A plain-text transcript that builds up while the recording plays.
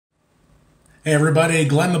Hey everybody,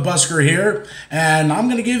 Glenn the Busker here, and I'm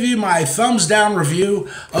going to give you my thumbs down review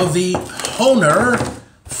of the Hohner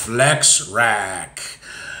Flexrack.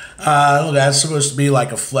 Look, that's supposed to be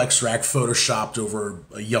like a flex rack photoshopped over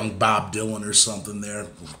a young Bob Dylan or something there.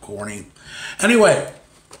 Corny. Anyway,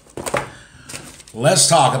 let's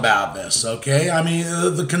talk about this, okay? I mean,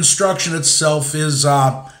 the construction itself is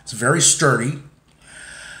it's very sturdy.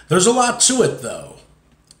 There's a lot to it, though.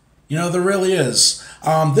 You know, there really is.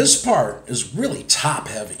 This part is really top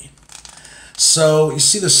heavy. So you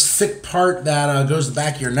see this thick part that goes to the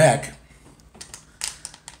back of your neck.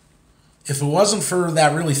 If it wasn't for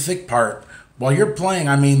that really thick part, while you're playing,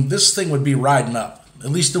 I mean, this thing would be riding up. At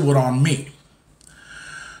least it would on me.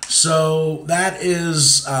 So that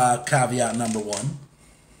is caveat number one.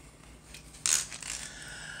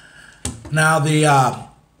 Now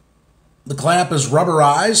the clamp is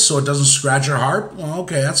rubberized so it doesn't scratch your harp. Well,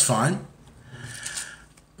 okay, that's fine.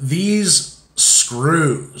 These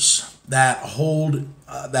screws that hold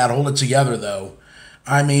it together, though,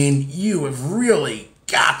 I mean, you have really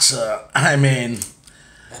got to. I mean,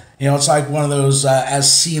 you know, it's like one of those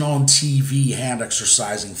as seen on TV hand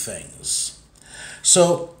exercising things.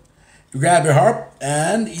 So you grab your harp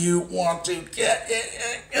and you want to get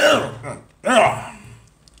it.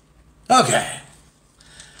 Okay.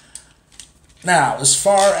 Now, as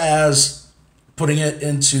far as putting it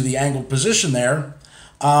into the angled position there,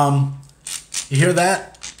 you hear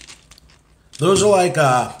that? Those are like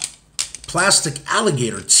plastic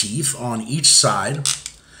alligator teeth on each side.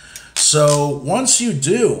 So once you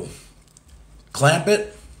do clamp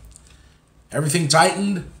it, everything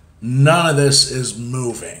tightened, none of this is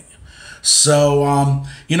moving. So,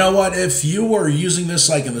 you know what? If you were using this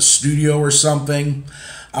like in the studio or something,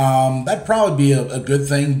 that'd probably be a good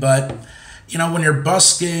thing, but you know, when you're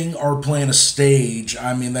busking or playing a stage,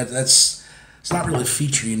 I mean, it's not really a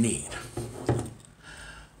feature you need.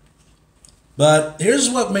 But here's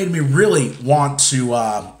what made me really want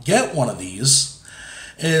to get one of these,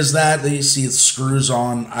 is that you see the screws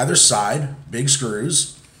on either side, big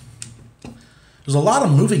screws. There's a lot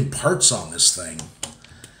of moving parts on this thing,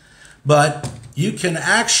 but you can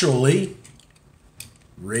actually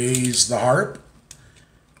raise the harp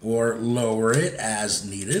or lower it as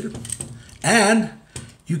needed. And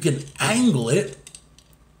you can angle it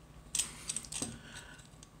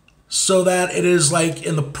so that it is like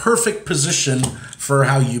in the perfect position for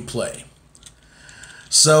how you play.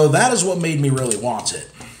 So that is what made me really want it.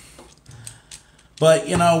 But,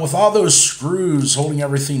 you know, with all those screws holding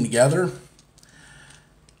everything together,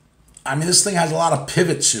 I mean, this thing has a lot of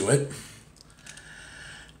pivot to it.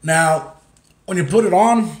 Now, when you put it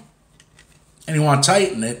on, and you want to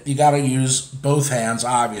tighten it, you got to use both hands,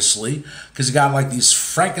 obviously, because you got like these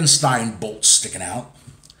Frankenstein bolts sticking out.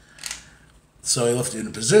 So you lift it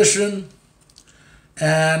into position,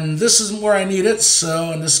 and this isn't where I need it,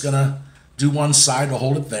 so I'm just going to do one side to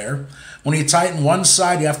hold it there. When you tighten one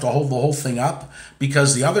side, you have to hold the whole thing up,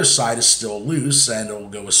 because the other side is still loose, and it will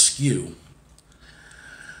go askew.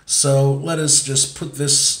 So let us just put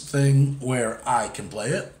this thing where I can play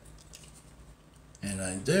it. And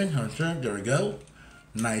I did. Okay, there we go.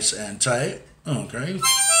 Nice and tight. Okay.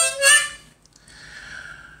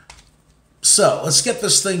 So let's get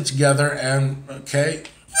this thing together and okay.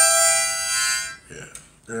 Yeah.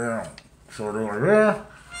 There. Sort of like there.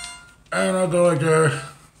 And I'll go like there.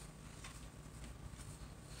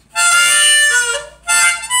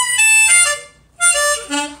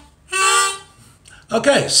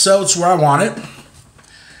 Okay, so it's where I want it.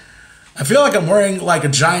 I feel like I'm wearing like a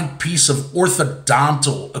giant piece of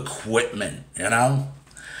orthodontal equipment, you know?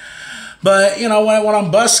 But, you know, when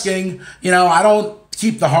I'm busking, you know, I don't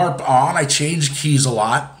keep the harp on. I change keys a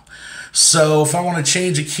lot. So if I want to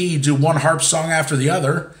change a key, do one harp song after the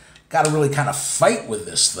other, got to really kind of fight with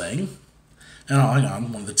this thing. You know, hang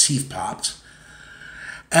on, one of the teeth popped.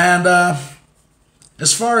 And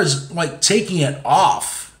as far as like taking it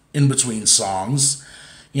off in between songs,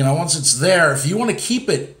 you know, once it's there, if you want to keep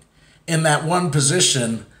it in that one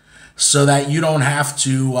position so that you don't have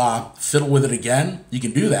to fiddle with it again, you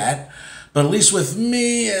can do that. But at least with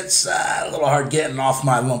me, it's a little hard getting off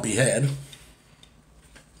my lumpy head.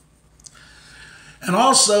 And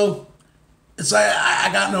also, it's like I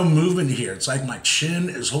got no movement here. It's like my chin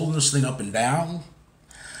is holding this thing up and down.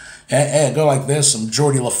 Hey, go like this. I'm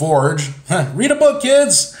Geordie LaForge. Read a book,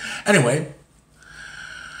 kids. Anyway,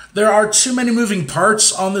 there are too many moving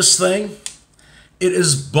parts on this thing. It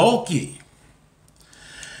is bulky.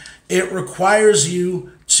 It requires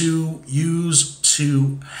you to use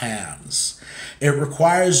two hands. It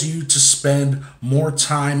requires you to spend more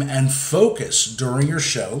time and focus during your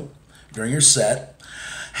show, during your set,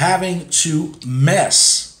 having to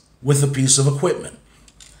mess with a piece of equipment.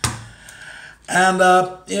 And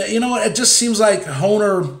you know what? It just seems like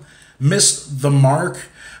Hohner missed the mark.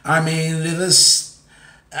 I mean,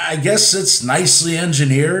 I guess it's nicely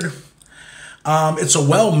engineered. It's a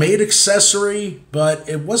well-made accessory, but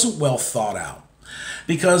it wasn't well thought out.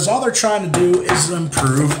 Because all they're trying to do is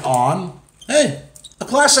improve on, hey, a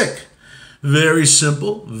classic. Very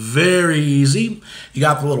simple, very easy. You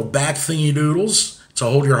got the little back thingy doodles to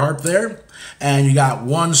hold your harp there. And you got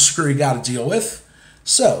one screw you got to deal with.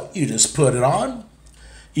 So you just put it on.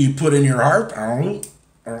 You put in your harp.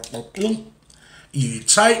 You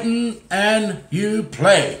tighten and you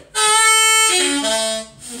play.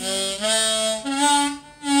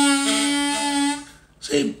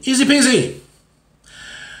 See, easy peasy.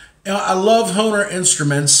 You know, I love Hohner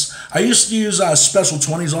instruments. I used to use Special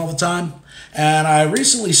 20s all the time, and I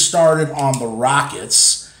recently started on the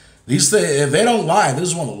Rockets. These things, they don't lie. This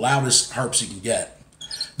is one of the loudest harps you can get.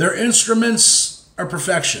 Their instruments are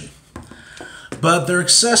perfection, but their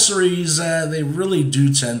accessories, they really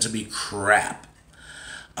do tend to be crap.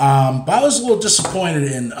 But I was a little disappointed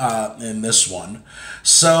in this one.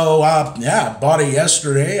 So, yeah, I bought it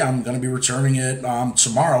yesterday. I'm going to be returning it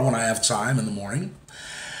tomorrow when I have time in the morning.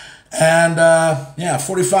 And, yeah,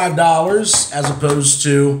 $45 as opposed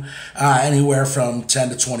to anywhere from 10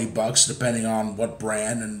 to 20 bucks, depending on what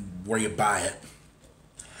brand and where you buy it.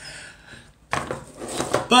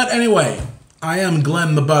 But anyway, I am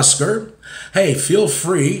Glenn the Busker. Hey, feel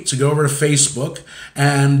free to go over to Facebook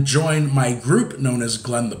and join my group known as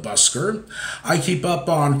Glenn the Busker. I keep up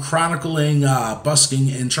on chronicling busking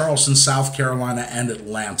in Charleston, South Carolina, and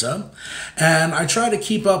Atlanta. And I try to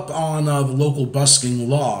keep up on the local busking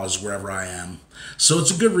laws wherever I am. So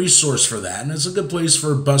it's a good resource for that, and it's a good place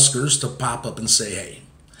for buskers to pop up and say hey.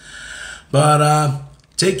 But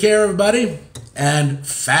take care, everybody, and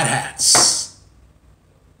fat hats.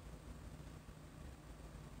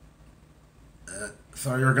 I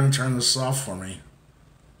thought you were going to turn this off for me.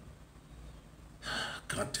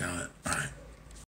 God damn it. All right.